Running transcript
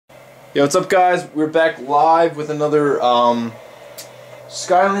Yo, what's up, guys? We're back live with another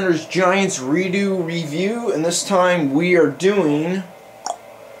Skylanders Giants redo review, and this time we are doing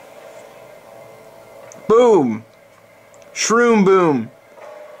Boom! Shroomboom!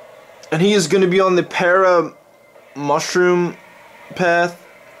 And he is going to be on the Paramushroom path.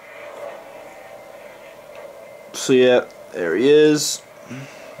 So yeah, there he is.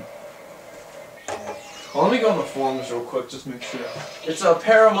 Well, let me go on the forums real quick, just make sure. It's a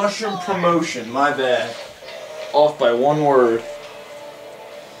Paramushroom Promotion, my bad. Off by one word.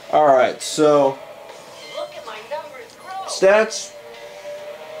 Alright, so stats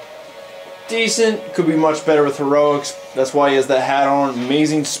decent, could be much better with heroics. That's why he has that hat on.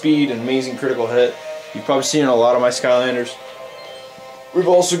 Amazing speed and amazing critical hit. You've probably seen it in a lot of my Skylanders. We've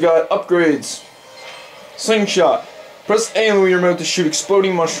also got upgrades. Slingshot. Press A on the Wii remote to shoot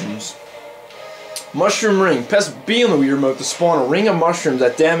exploding mushrooms. Mushroom ring. Press B on the Wii remote to spawn a ring of mushrooms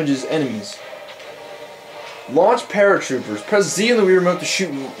that damages enemies. Launch paratroopers. Press Z on the Wii remote to shoot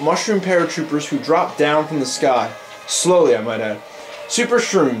mushroom paratroopers who drop down from the sky. Slowly, I might add. Super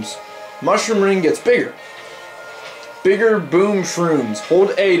shrooms. Mushroom ring gets bigger. Bigger boom shrooms.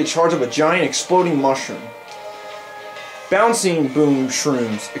 Hold A to charge up a giant exploding mushroom. Bouncing boom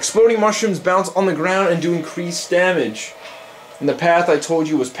shrooms. Exploding mushrooms bounce on the ground and do increased damage. And the path I told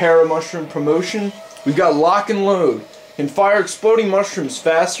you was Paramushroom Promotion. We've got Lock and Load. Can fire exploding mushrooms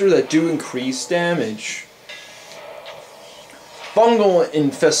faster that do increased damage. Fungal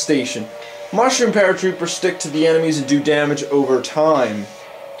Infestation. Mushroom paratroopers stick to the enemies and do damage over time.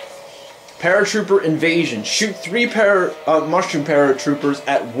 Paratrooper Invasion. Shoot 3 mushroom paratroopers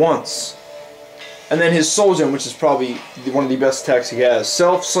at once. And then his Soul Gem, which is probably one of the best attacks he has.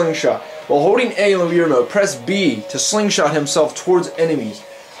 Self Slingshot. While holding A on the Wii remote, press B to slingshot himself towards enemies.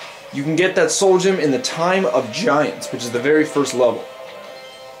 You can get that Soul Gem in the Time of Giants, which is the very first level.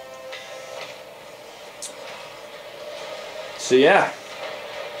 So yeah,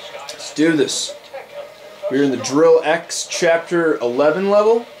 let's do this. We're in the Drill X Chapter 11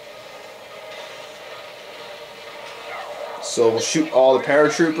 level. So we'll shoot all the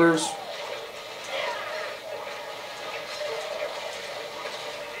paratroopers.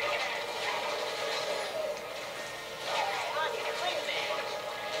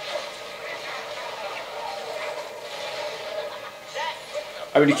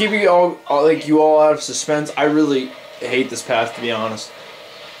 I mean, to keep you all out of suspense, I really hate this path, to be honest.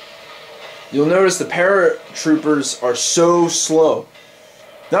 You'll notice the paratroopers are so slow.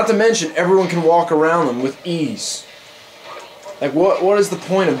 Not to mention, everyone can walk around them with ease. Like, what is the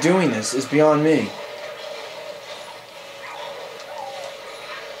point of doing this? Is beyond me.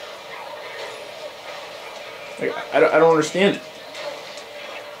 Like, I don't understand it.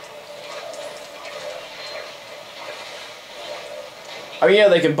 I mean, yeah,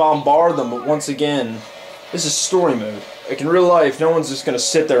 they can bombard them, but once again, this is story mode. Like, in real life, no one's just going to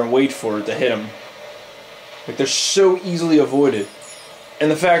sit there and wait for it to hit them. Like, they're so easily avoided.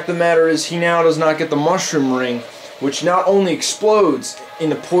 And the fact of the matter is, he now does not get the mushroom ring, which not only explodes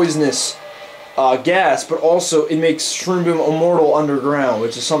into poisonous gas, but also it makes Shroomboom immortal underground,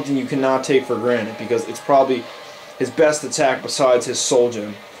 which is something you cannot take for granted, because it's probably his best attack besides his Soul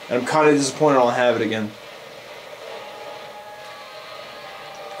Gem. And I'm kind of disappointed I don't have it again.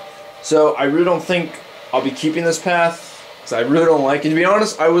 So, I really don't think I'll be keeping this path, because I really don't like it. To be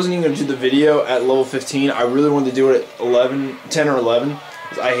honest, I wasn't even going to do the video at level 15. I really wanted to do it at 10 or 11,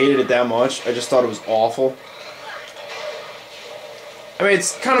 because I hated it that much. I just thought it was awful. I mean,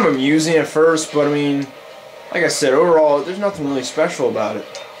 it's kind of amusing at first, but I mean, like I said, overall, there's nothing really special about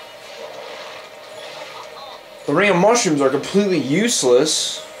it. The ring of mushrooms are completely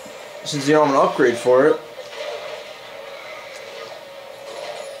useless, since you don't have an upgrade for it.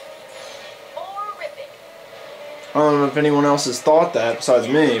 I don't know if anyone else has thought that besides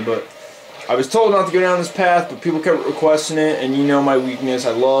me, but I was told not to go down this path, but people kept requesting it, and you know my weakness.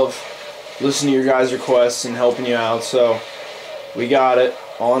 I love listening to your guys' requests and helping you out, so we got it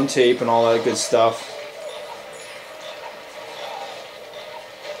on tape and all that good stuff.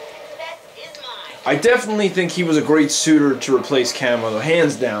 I definitely think he was a great suitor to replace Camo, though,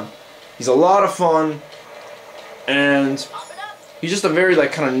 hands down. He's a lot of fun, and he's just a very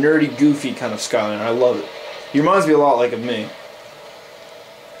like kind of nerdy, goofy kind of Skylander. I love it. He reminds me a lot like of me.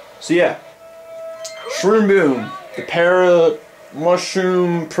 So yeah, Shroomboom, the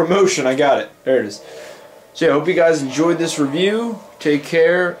Paramushroom Promotion. I got it. There it is. So yeah, I hope you guys enjoyed this review. Take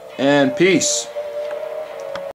care and peace.